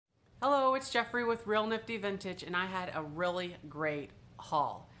Hello, it's Jeffrey with Real Nifty Vintage, and I had a really great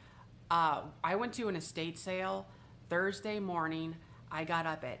haul. I went to an estate sale Thursday morning. I got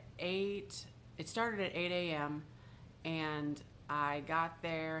up at 8. It started at 8 a.m. and I got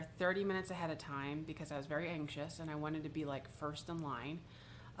there 30 minutes ahead of time because I was very anxious and I wanted to be like first in line.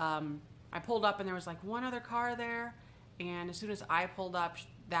 I pulled up and there was like one other car there, and as soon as I pulled up,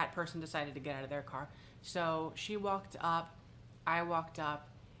 that person decided to get out of their car. So she walked up, I walked up,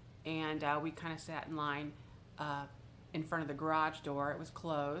 and we kind of sat in line in front of the garage door. It was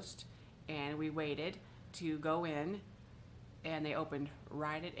closed, and we waited to go in, and they opened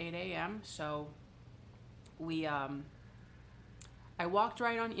right at 8 a.m. So I walked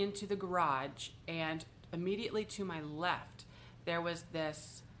right on into the garage, and immediately to my left, there was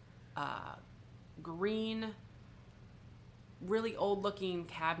this green, really old-looking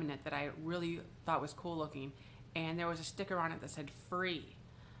cabinet that I really thought was cool looking, and there was a sticker on it that said free.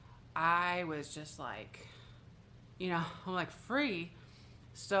 I was just like, I'm like, free?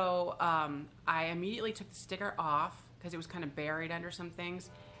 So I immediately took the sticker off because it was kind of buried under some things,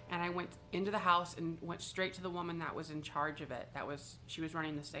 and I went into the house and went straight to the woman that was in charge of it. She was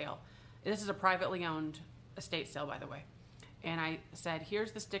running the sale. This is a privately owned estate sale, by the way. And I said,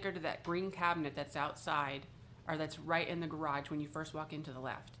 here's the sticker to that green cabinet that's outside, or that's right in the garage when you first walk into the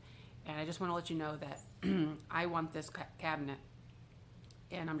left. And I just want to let you know that I want this cabinet,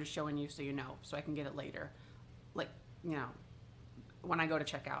 and I'm just showing you so you know, so I can get it later, like, when I go to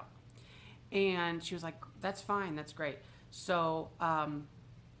check out. And she was like, that's fine, that's great. So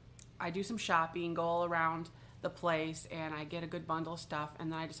I do some shopping, go all around the place, and I get a good bundle of stuff, and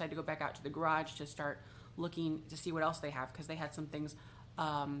then I decide to go back out to the garage to start looking to see what else they have, because they had some things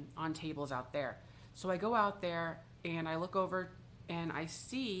on tables out there. So I go out there, and I look over, and I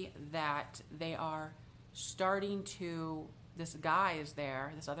see that they are starting to, this guy is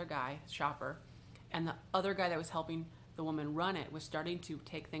there, this other guy, shopper, and the other guy that was helping the woman run it was starting to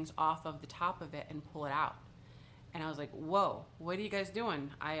take things off of the top of it and pull it out. And I was like, whoa, what are you guys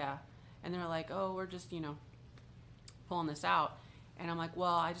doing? And they're like, oh, we're just, pulling this out. And I'm like,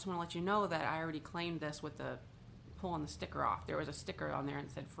 well, I just want to let you know that I already claimed this with the pulling the sticker off. There was a sticker on there and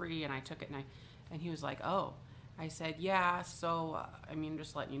it said free, and I took it, and he was like, oh. I said, yeah, so,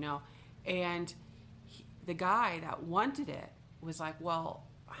 just letting you know. And the guy that wanted it was like, well,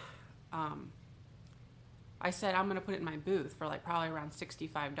 I said, I'm going to put it in my booth for like probably around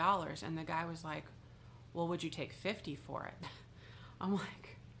 $65. And the guy was like, well, would you take 50 for it? I'm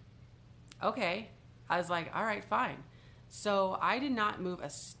like, okay. I was like, all right, fine. So I did not move a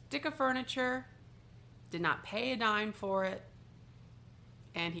stick of furniture, did not pay a dime for it,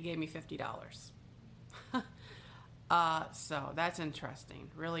 and he gave me $50. So that's interesting,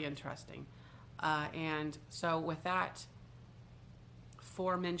 really interesting. And so with that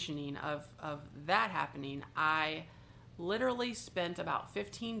forementioning of that happening, I literally spent about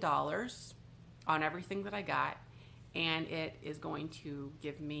 $15 on everything that I got, and it is going to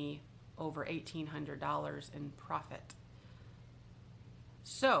give me over $1,800 in profit.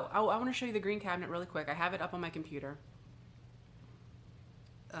 So I want to show you the green cabinet really quick. I have it up on my computer.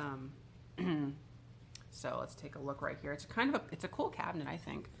 So let's take a look right here. It's it's a cool cabinet, I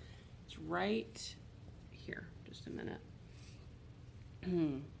think. It's right here. Just a minute.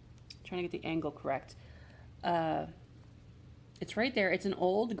 Trying to get the angle correct. It's right there. It's an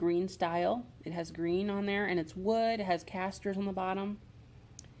old green style. It has green on there, and it's wood. It has casters on the bottom,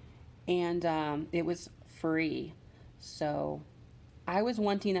 and it was free. So I was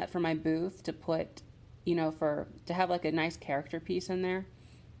wanting that for my booth to put, to have like a nice character piece in there.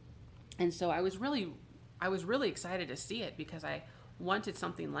 And so I was really excited to see it because I wanted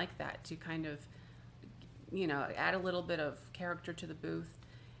something like that to kind of, add a little bit of character to the booth.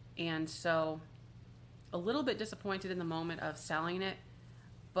 And so a little bit disappointed in the moment of selling it,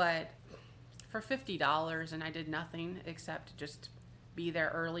 but for $50 and I did nothing except just be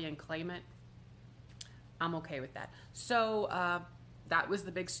there early and claim it, I'm okay with that. So that was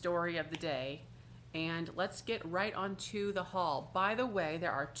the big story of the day. And let's get right onto the haul. By the way,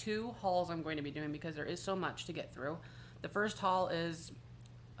 there are 2 hauls I'm going to be doing because there is so much to get through. The first haul is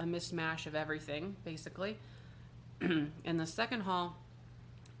a mishmash of everything, basically. And the second haul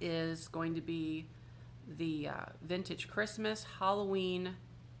is going to be the vintage Christmas, Halloween,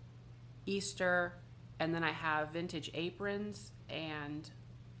 Easter, and then I have vintage aprons and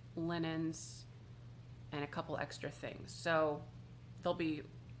linens and a couple extra things. So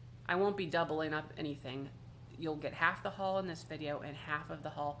I won't be doubling up anything. You'll get half the haul in this video and half of the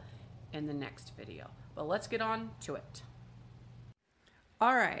haul in the next video. But let's get on to it.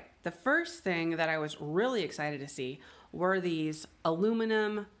 All right, the first thing that I was really excited to see were these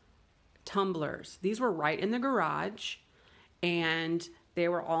aluminum tumblers. These were right in the garage, and they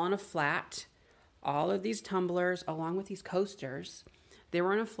were all in a flat. All of these tumblers, along with these coasters, they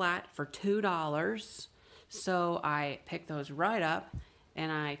were in a flat for $2. So I picked those right up,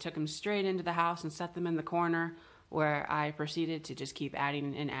 and I took them straight into the house and set them in the corner, where I proceeded to just keep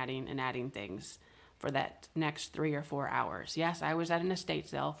adding and adding and adding things for that next 3 or 4 hours. Yes, I was at an estate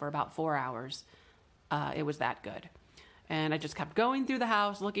sale for about 4 hours. It was that good. And I just kept going through the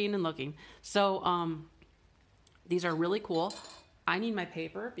house, looking and looking. So these are really cool. I need my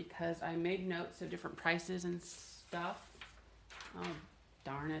paper because I made notes of different prices and stuff. Oh,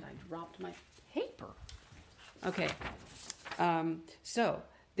 darn it. I dropped my paper. Okay. So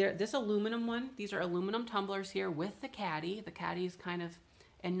this aluminum one, these are aluminum tumblers here with the caddy. The caddy is kind of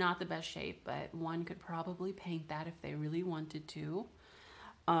in not the best shape, but one could probably paint that if they really wanted to.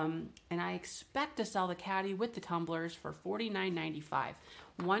 And I expect to sell the caddy with the tumblers for $49.95.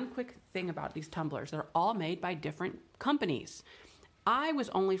 One quick thing about these tumblers, they're all made by different companies. I was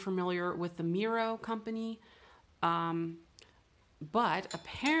only familiar with the Miro company, but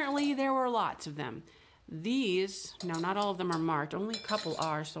apparently there were lots of them. These, now not all of them are marked, only a couple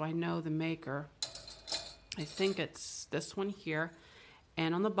are, so I know the maker. I think it's this one here.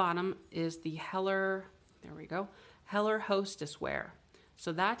 And on the bottom is the Heller, there we go, Heller Hostess Wear.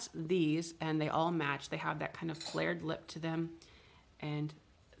 So that's these, and they all match. They have that kind of flared lip to them, and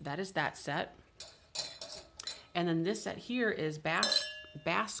that is that set. And then this set here is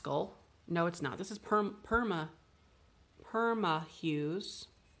Baskel. No, it's not. This is Perma Hues.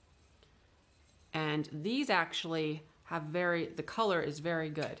 And these actually have the color is very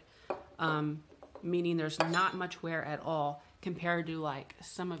good. Meaning there's not much wear at all compared to like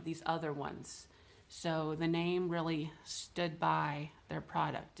some of these other ones. So the name really stood by their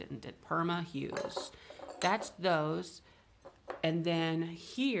product, didn't it? Perma Hues. That's those. And then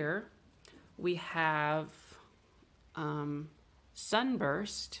here we have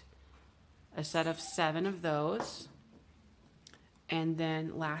Sunburst, a set of 7 of those. And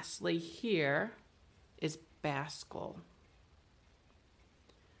then lastly here is Baskel.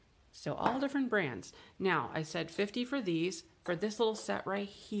 So all different brands. Now, I said $50 for these. For this little set right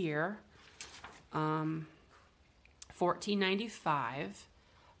here, $14.95.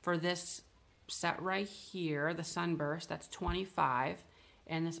 For this set right here, the Sunburst, that's $25.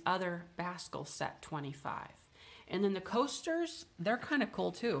 And this other Baskel set, $25. And then the coasters, they're kind of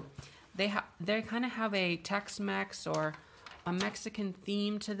cool too. They kind of have a Tex-Mex or a Mexican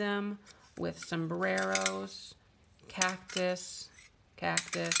theme to them with sombreros, cactus.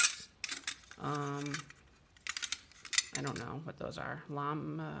 I don't know what those are.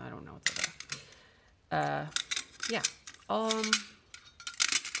 Llama, I don't know what those are. Yeah.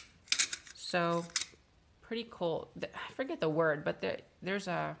 So pretty cool. I forget the word, but there's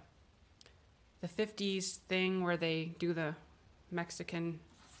the 50s thing where they do the Mexican,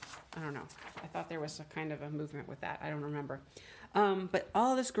 I don't know. I thought there was a kind of a movement with that. I don't remember. But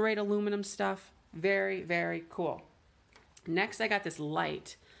all this great aluminum stuff, very, very cool. Next, I got this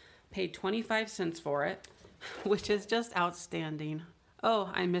light. Paid 25 cents for it, which is just outstanding.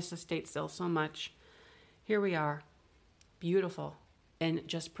 Oh, I miss estate sale so much. Here we are. Beautiful. In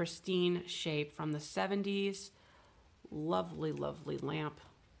just pristine shape from the 70s. Lovely, lovely lamp.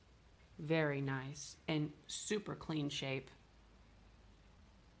 Very nice. And super clean shape.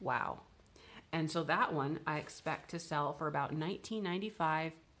 Wow. And so that one I expect to sell for about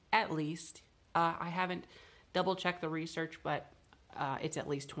 $19.95 at least. I haven't double checked the research, but it's at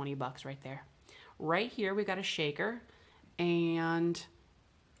least 20 bucks right there. Right here we got a shaker, and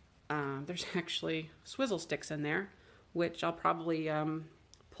there's actually swizzle sticks in there, which I'll probably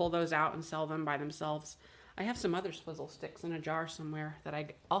pull those out and sell them by themselves. I have some other swizzle sticks in a jar somewhere that I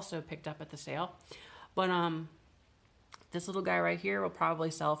also picked up at the sale. But this little guy right here will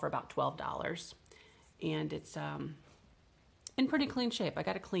probably sell for about $12. And it's in pretty clean shape. I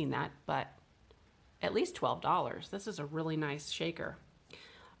got to clean that, but at least $12. This is a really nice shaker.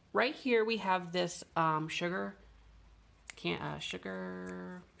 Right here we have this sugar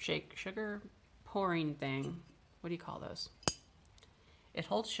pouring thing. What do you call those? It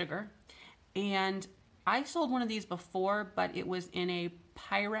holds sugar. And I sold one of these before, but it was in a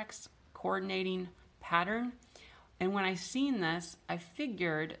Pyrex coordinating pattern. And when I seen this, I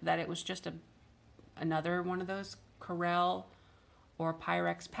figured that it was just another one of those Corel or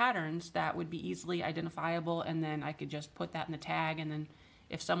Pyrex patterns that would be easily identifiable, and then I could just put that in the tag, and then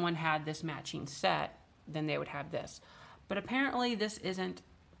if someone had this matching set, then they would have this. But apparently this isn't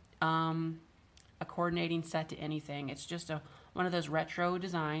a coordinating set to anything. It's just one of those retro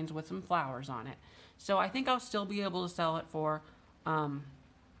designs with some flowers on it. So I think I'll still be able to sell it for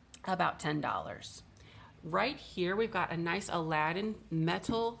about $10. Right here, we've got a nice Aladdin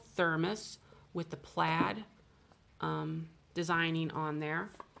metal thermos with the plaid designing on there.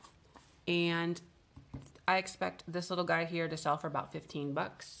 And I expect this little guy here to sell for about 15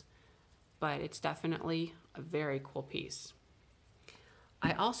 bucks, but it's definitely a very cool piece.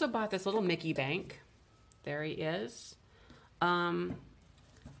 I also bought this little Mickey bank. There he is. The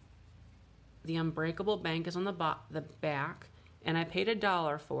unbreakable bank is on the back, and I paid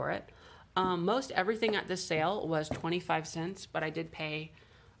 $1 for it. Most everything at this sale was 25 cents, but I did pay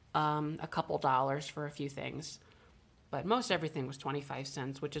a couple dollars for a few things. But most everything was 25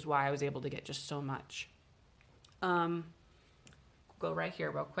 cents, which is why I was able to get just so much. Go right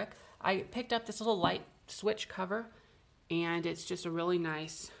here real quick. I picked up this little light switch cover, and it's just a really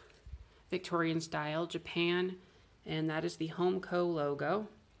nice Victorian style, Japan, and that is the Homeco logo.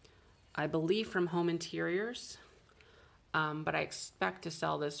 I believe from Home Interiors, but I expect to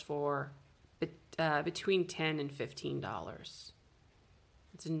sell this for between $10 and $15.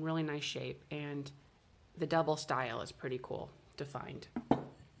 It's in really nice shape, and the double style is pretty cool to find.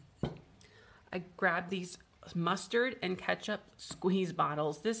 I grabbed these mustard and ketchup squeeze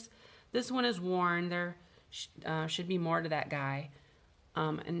bottles. This one is worn. There should be more to that guy.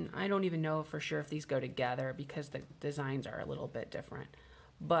 And I don't even know for sure if these go together because the designs are a little bit different.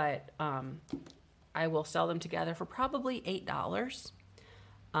 But I will sell them together for probably $8.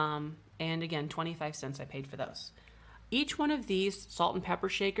 And again, 25 cents I paid for those. Each one of these salt and pepper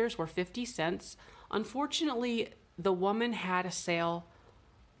shakers were 50 cents. Unfortunately, the woman had a sale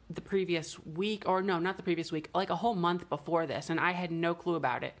the previous week, or no, not the previous week, like a whole month before this, and I had no clue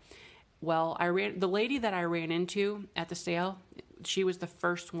about it. Well, the lady that I ran into at the sale, she was the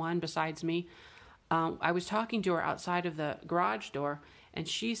first one besides me. I was talking to her outside of the garage door, and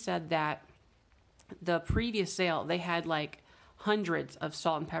she said that the previous sale, they had like hundreds of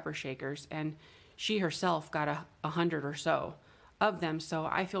salt and pepper shakers, and she herself got 100 or so of them. So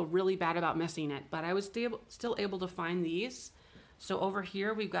I feel really bad about missing it, but I was still able to find these. So over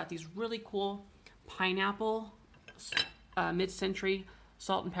here, we've got these really cool pineapple mid-century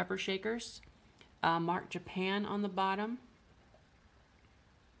salt and pepper shakers, marked Japan on the bottom.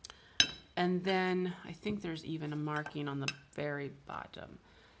 And then I think there's even a marking on the very bottom.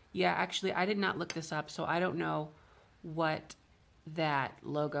 Yeah, actually, I did not look this up, so I don't know what that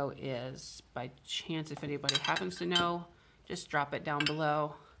logo is. By chance, if anybody happens to know, just drop it down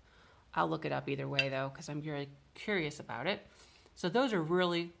below. I'll look it up either way, though, because I'm very curious about it. So those are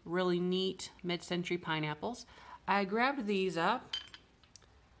really, really neat mid-century pineapples. I grabbed these up.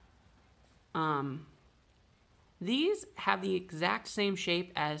 These have the exact same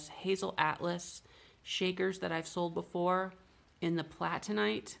shape as Hazel Atlas shakers that I've sold before in the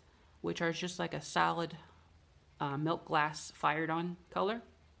platinite, which are just like a solid milk glass fired on color.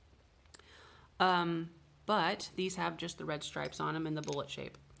 But these have just the red stripes on them in the bullet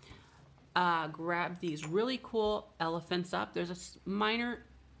shape. Grab these really cool elephants up. There's a minor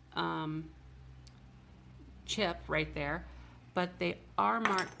chip right there, but they are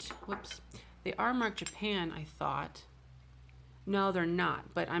marked, whoops, they are marked Japan, I thought. No, they're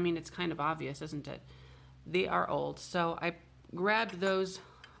not, but I mean, it's kind of obvious, isn't it? They are old. So I grabbed those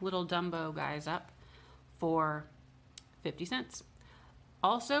little Dumbo guys up for 50 cents.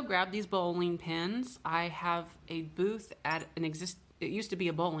 Also grabbed these bowling pins. I have a booth at it used to be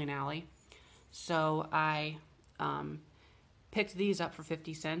a bowling alley. So I picked these up for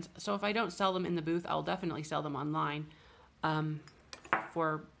 50 cents. So if I don't sell them in the booth, I'll definitely sell them online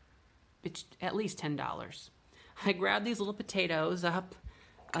for at least $10. I grabbed these little potatoes up,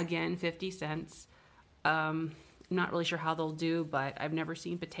 again, 50 cents. I'm not really sure how they'll do, but I've never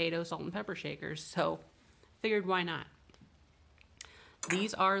seen potato salt and pepper shakers, so figured why not.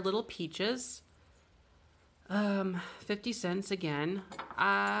 These are little peaches. 50 cents again.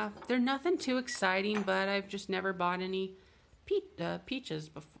 They're nothing too exciting, but I've just never bought any peaches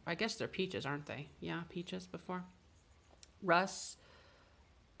before. I guess they're peaches, aren't they? Yeah, peaches before. Russ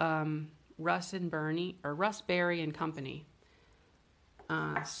and Bernie, or Russ Berry and Company.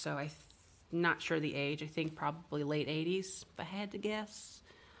 So I'm not sure the age. I think probably late 80s, if I had to guess.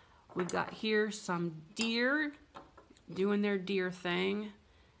 We've got here some deer doing their deer thing,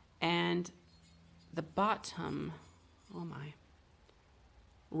 and the bottom, oh my,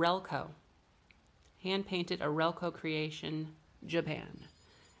 Relco. Hand-painted a Relco creation, Japan.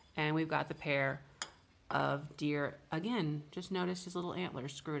 And we've got the pair of deer. Again, just notice his little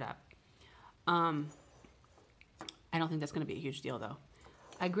antlers screwed up. I don't think that's going to be a huge deal, though.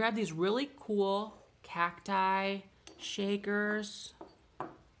 I grabbed these really cool cacti shakers.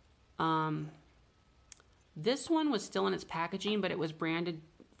 This one was still in its packaging, but it was branded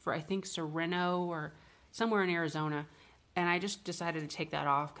for, I think, Sereno or somewhere in Arizona. And I just decided to take that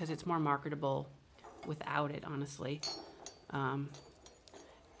off because it's more marketable without it, honestly.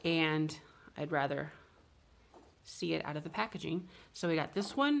 And I'd rather see it out of the packaging. So we got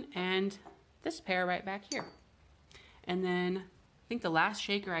this one and this pair right back here. And then I think the last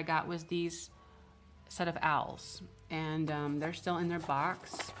shaker I got was these set of owls. And they're still in their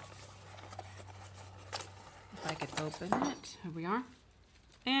box. If I could open it. Here we are.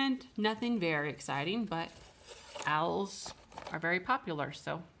 And nothing very exciting, but owls are very popular,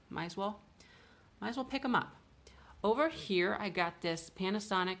 so might as well pick them up. Over here, I got this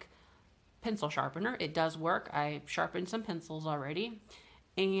Panasonic pencil sharpener. It does work. I sharpened some pencils already,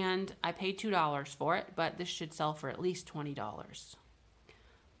 and I paid $2 for it, but this should sell for at least $20.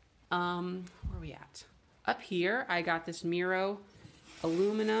 Where are we at? Up here, I got this Miro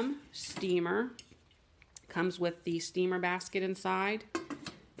aluminum steamer. Comes with the steamer basket inside.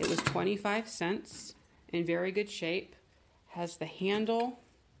 It was 25 cents, in very good shape. Has the handle,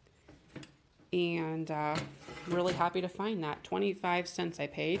 and really happy to find that. 25 cents I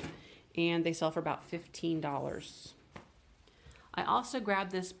paid, and they sell for about $15. I also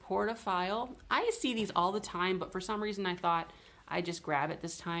grabbed this portafile. I see these all the time, but for some reason I thought I'd just grab it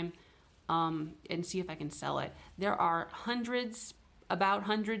this time and see if I can sell it. There are hundreds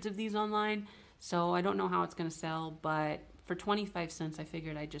of these online, so I don't know how it's going to sell, but for 25 cents, I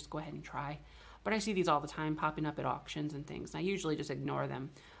figured I'd just go ahead and try. But I see these all the time popping up at auctions and things. I usually just ignore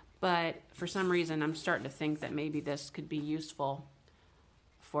them. But for some reason, I'm starting to think that maybe this could be useful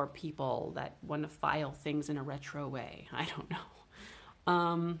for people that want to file things in a retro way. I don't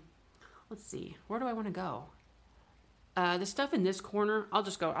know. Let's see. Where do I want to go? The stuff in this corner, I'll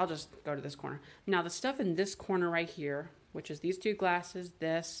just go to this corner. Now, the stuff in this corner right here, which is these two glasses,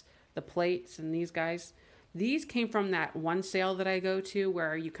 the plates, and these guys, these came from that one sale that I go to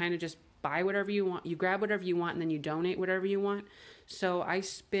where you kind of just buy whatever you want, you grab whatever you want, and then you donate whatever you want. So I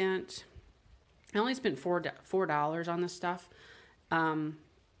only spent $4 on this stuff.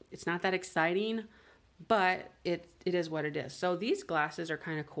 It's not that exciting, but it is what it is. So these glasses are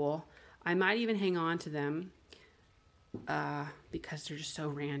kind of cool. I might even hang on to them because they're just so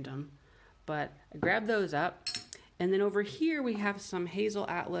random. But I grabbed those up. And then over here we have some Hazel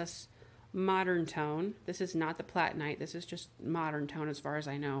Atlas Modern Tone. This is not the Platinite. This is just Modern Tone as far as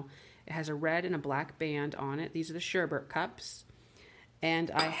I know. It has a red and a black band on it. These are the sherbet cups.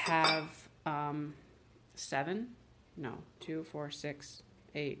 And I have 7, no, 2, 4, 6,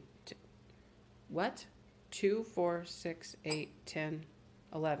 8, what? 2, 4, 6, 8, 10,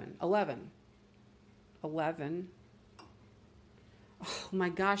 11. 11. Oh my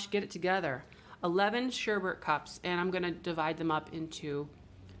gosh, get it together. 11 sherbet cups, and I'm going to divide them up into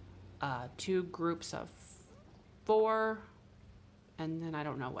 2 groups of 4, and then I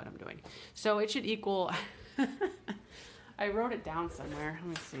don't know what I'm doing. So it should equal, I wrote it down somewhere. Let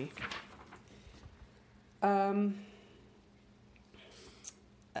me see.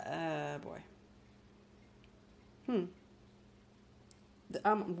 Boy.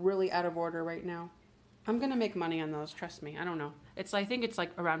 I'm really out of order right now. I'm going to make money on those, trust me. I don't know. I think it's like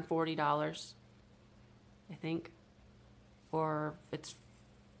around $40. I think, or it's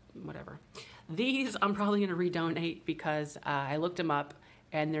whatever. These I'm probably going to redonate because I looked them up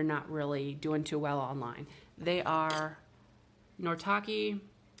and they're not really doing too well online. They are Nortaki,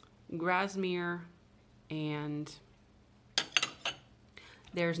 Grasmere, and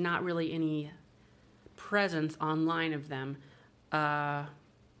there's not really any presence online of them.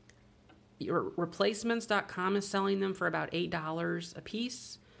 Replacements.com is selling them for about $8 a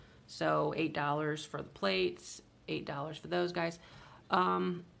piece. So $8 for the plates, $8 for those guys.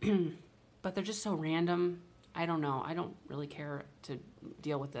 But they're just so random. I don't know. I don't really care to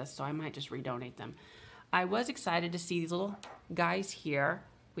deal with this, so I might just redonate them. I was excited to see these little guys here.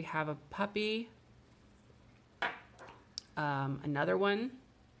 We have a puppy, another one,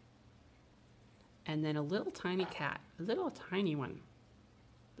 and then a little tiny cat, a little tiny one.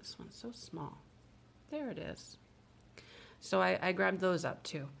 This one's so small. There it is. So I grabbed those up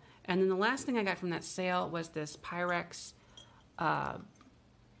too. And then the last thing I got from that sale was this Pyrex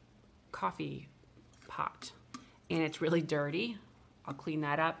coffee pot. And it's really dirty. I'll clean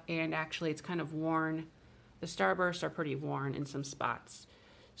that up. And actually it's kind of worn. The starbursts are pretty worn in some spots.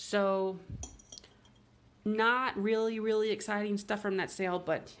 So not really, really exciting stuff from that sale.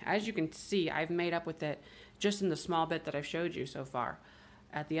 But as you can see, I've made up with it just in the small bit that I've showed you so far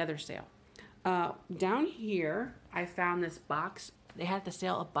at the other sale. Down here, I found this box. They had the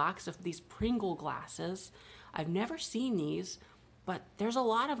sale a box of these Pringle glasses. I've never seen these, but there's a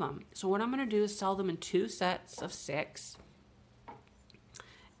lot of them. So what I'm going to do is sell them in 2 sets of 6.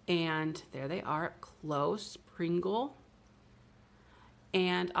 And there they are, close, Pringle.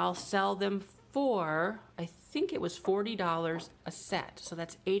 And I'll sell them for, I think it was $40 a set. So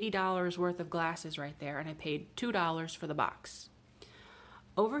that's $80 worth of glasses right there. And I paid $2 for the box.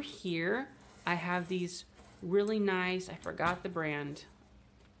 Over here, I have these really nice, I forgot the brand,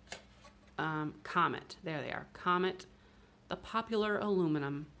 Comet. There they are, Comet, the popular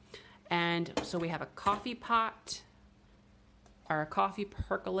aluminum. And so we have a coffee pot, or a coffee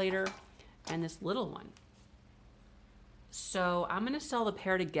percolator, and this little one. So I'm going to sell the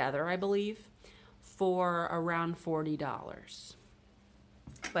pair together, I believe, for around $40.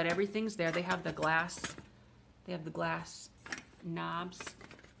 But everything's there. They have the glass knobs.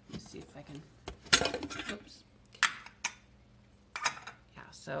 Let's see if I can, oops. Yeah,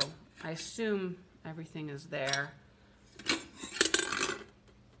 so I assume everything is there.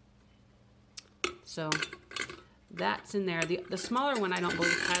 So that's in there. The smaller one I don't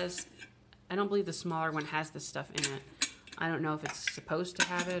believe the smaller one has this stuff in it. I don't know if it's supposed to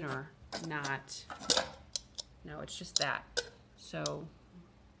have it or not. No, it's just that. So,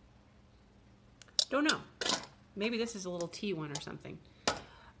 don't know. Maybe this is a little tea one or something.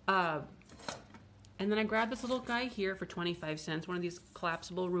 And then I grabbed this little guy here for 25 cents, one of these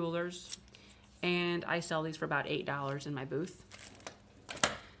collapsible rulers. And I sell these for about $8 in my booth.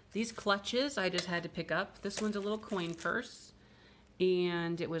 These clutches I just had to pick up. This one's a little coin purse,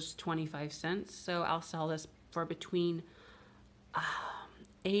 and it was 25 cents. So I'll sell this for between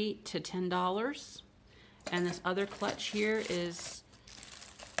 $8 to $10. And this other clutch here is,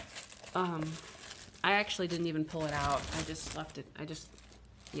 I actually didn't even pull it out. I just left it.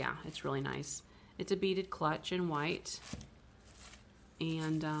 Yeah, it's really nice. It's a beaded clutch in white.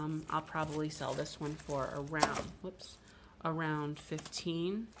 And I'll probably sell this one for around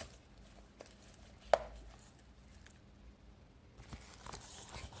 $15.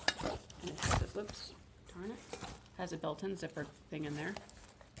 And it has this, whoops, darn it. Has a built-in zipper thing in there.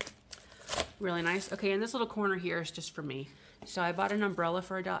 Really nice. Okay, and this little corner here is just for me. So I bought an umbrella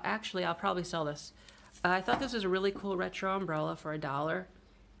for $1. Actually, I'll probably sell this. I thought this was a really cool retro umbrella for $1.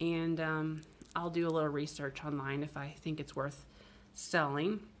 And I'll do a little research online if I think it's worth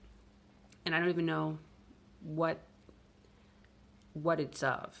selling. And I don't even know what it's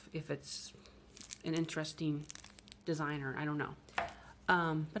of. If it's an interesting designer, I don't know.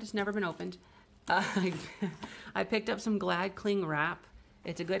 But it's never been opened. I picked up some Glad Cling wrap.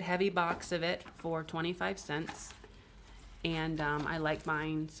 It's a good heavy box of it for 25 cents. And I like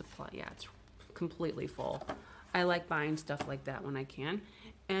buying supply. Yeah, it's completely full. I like buying stuff like that when I can.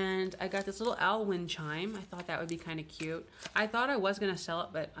 And I got this little owl wind chime. I thought that would be kind of cute. I thought I was going to sell it,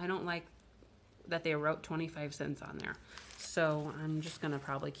 but I don't like that they wrote 25 cents on there. So I'm just going to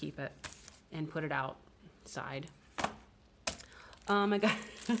probably keep it and put it outside. I got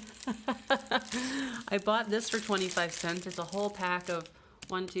I bought this for 25 cents. It's a whole pack of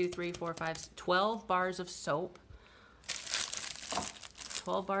 12 bars of soap.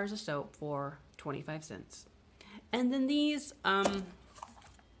 12 bars of soap for 25 cents. And then these,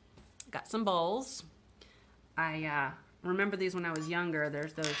 got some bowls. I remember these when I was younger.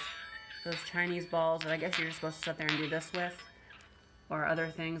 There's those Chinese balls that I guess you're just supposed to sit there and do this with. Or other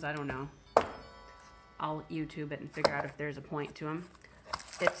things, I don't know. I'll YouTube it and figure out if there's a point to them.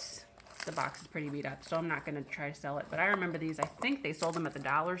 The box is pretty beat up, so I'm not going to try to sell it. But I remember these. I think they sold them at the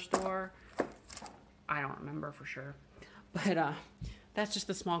dollar store. I don't remember for sure. But that's just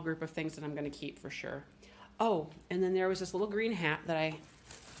the small group of things that I'm going to keep for sure. Oh, and then there was this little green hat that I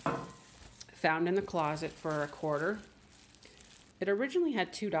found in the closet for $0.25. It originally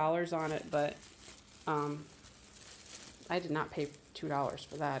had $2 on it, but I did not pay $2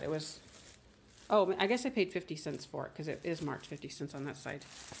 for that. It was, oh, I guess I paid 50 cents for it because it is marked 50 cents on that side.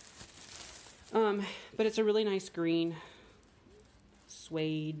 But it's a really nice green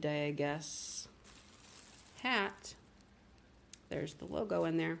suede, I guess, hat. There's the logo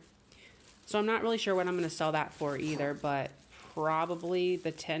in there. So I'm not really sure what I'm going to sell that for either, but probably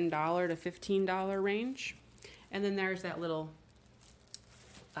the $10 to $15 range. And then there's that little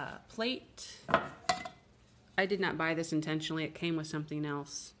plate. I did not buy this intentionally. It came with something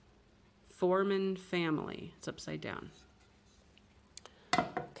else. Foreman Family. It's upside down.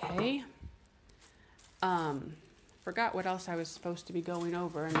 Okay. Forgot what else I was supposed to be going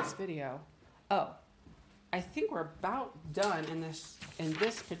over in this video. Oh, I think we're about done in this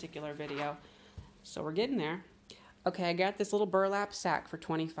particular video. So we're getting there. Okay, I got this little burlap sack for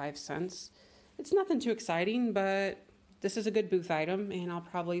 25 cents. It's nothing too exciting, but this is a good booth item, and I'll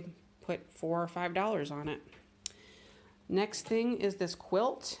probably put $4 or $5 on it. Next thing is this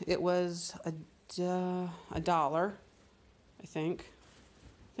quilt. It was $1, I think.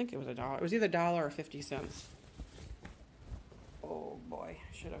 I think it was $1. It was either $1 or 50 cents. Oh boy,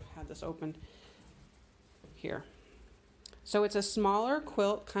 I should have had this opened. Here. So it's a smaller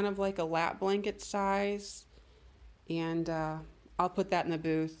quilt, kind of like a lap blanket size. And I'll put that in the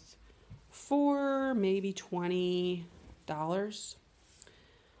booth for maybe $20.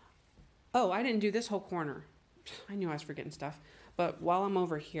 Oh, I didn't do this whole corner. I knew I was forgetting stuff. But while I'm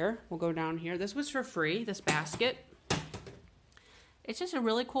over here, we'll go down here. This was for free, this basket. It's just a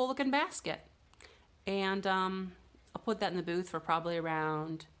really cool looking basket. And I'll put that in the booth for probably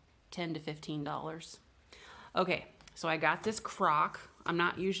around $10 to $15. Okay, so I got this crock. I'm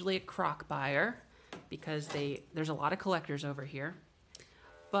not usually a crock buyer because there's a lot of collectors over here.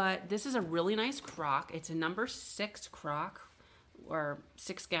 But this is a really nice crock. It's a number 6 crock, or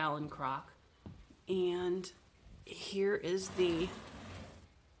 6-gallon crock. And here is the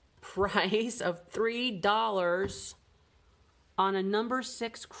price of $3 on a number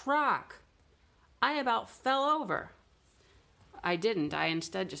 6 crock. I about fell over. I didn't. I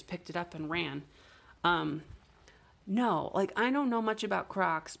instead just picked it up and ran. No, like I don't know much about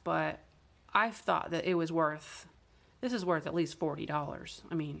Crocs, but I thought that it was worth, this is worth at least $40.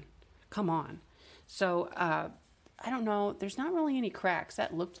 I mean, come on. So, I don't know. There's not really any cracks.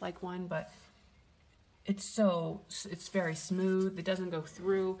 That looked like one, but it's very smooth. It doesn't go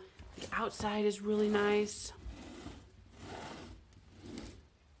through. The outside is really nice.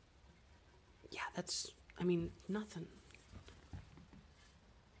 Yeah, that's, I mean, nothing.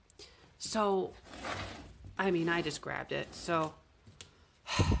 So, I mean, I just grabbed it. So,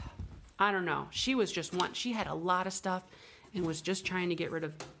 I don't know. She had a lot of stuff and was just trying to get rid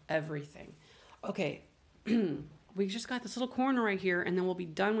of everything. Okay, we just got this little corner right here, and then we'll be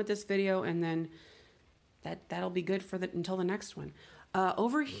done with this video, and then that'll be good for until the next one.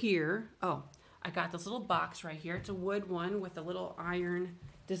 Over here, oh, I got this little box right here. It's a wood one with a little iron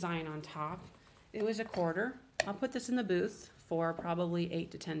design on top. It was $1. I'll put this in the booth for probably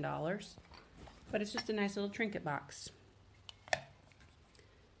 $8 to $10. But it's just a nice little trinket box.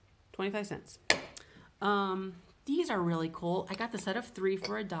 25 cents. These are really cool. I got the set of 3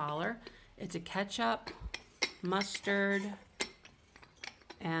 for $1. It's a ketchup, mustard,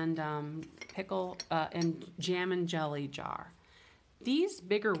 and pickle and jam and jelly jar. These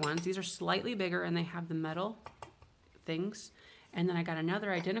bigger ones, these are slightly bigger, and they have the metal things. And then I got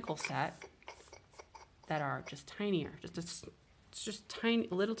another identical set that are just tinier. It's just tiny,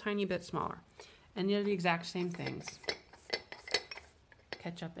 a little tiny bit smaller. And they're the exact same things.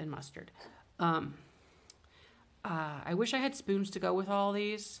 Ketchup and mustard. I wish I had spoons to go with all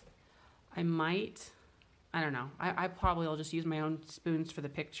these. I might. I don't know. I probably will just use my own spoons for the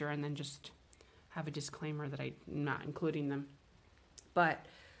picture and then just have a disclaimer that I'm not including them. But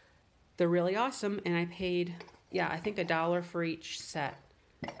they're really awesome, and I paid, yeah, I think $1 for each set.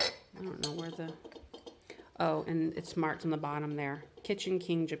 I don't know where the... Oh, and it's marked on the bottom there. Kitchen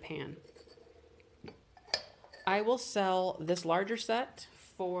King Japan. I will sell this larger set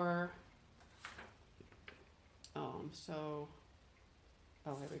for, oh,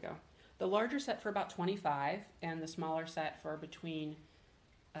 here we go. The larger set for about $25, and the smaller set for between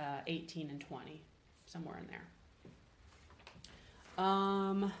 18 and 20, somewhere in there.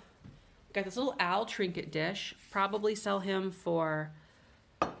 Got this little owl trinket dish. Probably sell him for,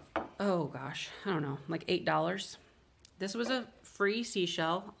 oh gosh, I don't know, like $8. This was a free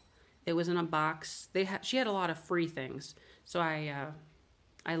seashell. It was in a box. She had a lot of free things, so I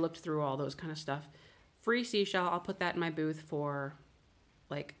looked through all those kind of stuff. Free seashell. I'll put that in my booth for,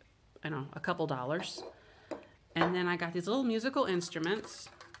 like, I don't know, a couple dollars. And then I got these little musical instruments.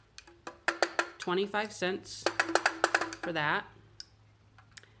 25 cents for that.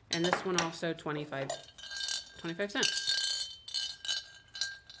 And this one also 25 cents.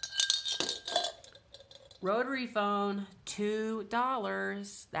 Rotary phone,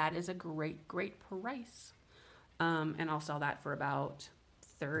 $2. That is a great, great price. And I'll sell that for about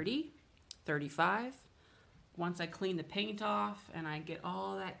 $30, $35. Once I clean the paint off and I get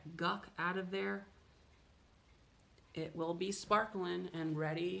all that guck out of there, it will be sparkling and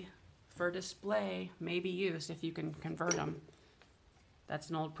ready for display, maybe use if you can convert them. That's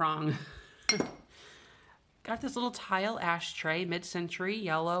an old prong. Got this little tile ashtray, mid-century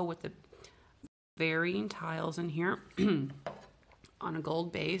yellow with the varying tiles in here on a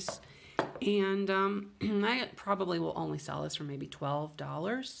gold base. And I probably will only sell this for maybe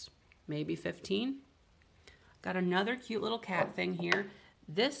 $12, maybe $15. Got another cute little cat thing here.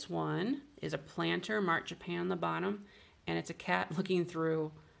 This one is a planter, marked Japan on the bottom, and it's a cat looking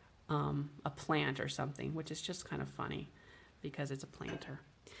through a plant or something, which is just kind of funny because it's a planter.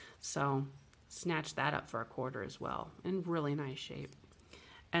 So snatched that up for $1 as well, in really nice shape.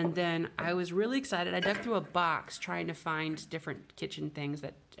 And then I was really excited. I dug through a box trying to find different kitchen things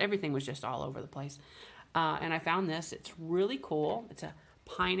that everything was just all over the place. And I found this. It's really cool. It's a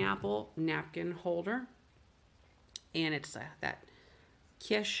pineapple napkin holder. And it's that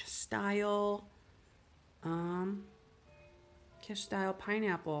quiche style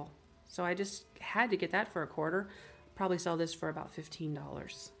pineapple. So I just had to get that for $1. Probably sell this for about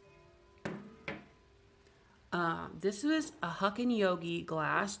 $15. This was a Huck and Yogi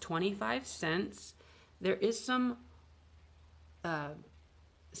glass, 25 cents. There is some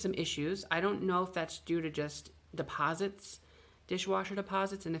issues. I don't know if that's due to just deposits, dishwasher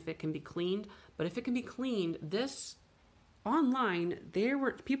deposits, and if it can be cleaned. But if it can be cleaned, this online,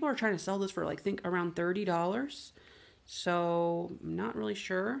 people are trying to sell this for like, I think around $30. So I'm not really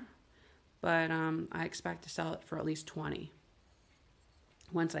sure, but I expect to sell it for at least $20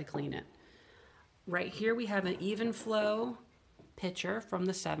 once I clean it. Right here we have an even flow pitcher from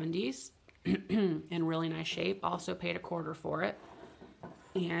the 70s in really nice shape. Also paid $1 for it.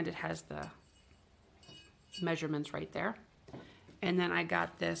 And it has the measurements right there. And then I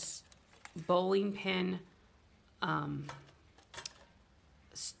got this bowling pin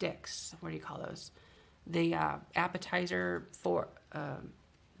sticks. What do you call those? The appetizer for,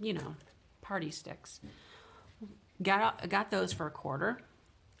 party sticks. Got those for $1.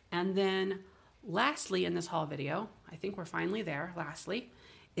 And then lastly in this haul video, I think we're finally there, lastly,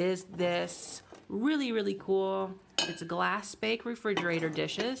 is this really, really cool, it's glass bake refrigerator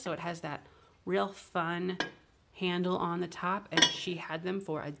dishes. So it has that real fun handle on the top, and she had them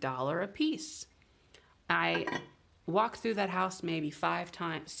for $1 a piece. I walked through that house maybe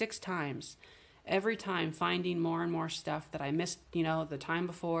 6 times, every time finding more and more stuff that I missed, the time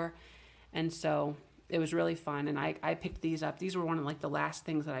before. And so it was really fun. And I picked these up. These were one of like the last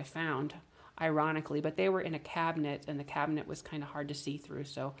things that I found, ironically, but they were in a cabinet, and the cabinet was kind of hard to see through.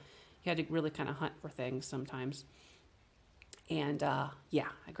 So you had to really kind of hunt for things sometimes. And yeah,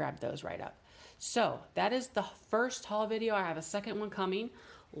 I grabbed those right up. So that is the first haul video. I have a second one coming.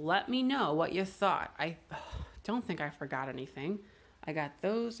 Let me know what you thought. I don't think I forgot anything. I got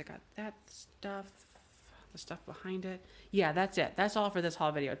those. I got that stuff. The stuff behind it. Yeah, that's it. That's all for this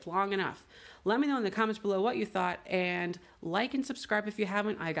haul video. It's long enough. Let me know in the comments below what you thought, and like and subscribe if you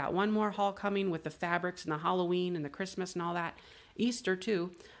haven't. I got one more haul coming with the fabrics and the Halloween and the Christmas and all that. Easter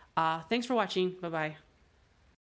too. Thanks for watching. Bye-bye.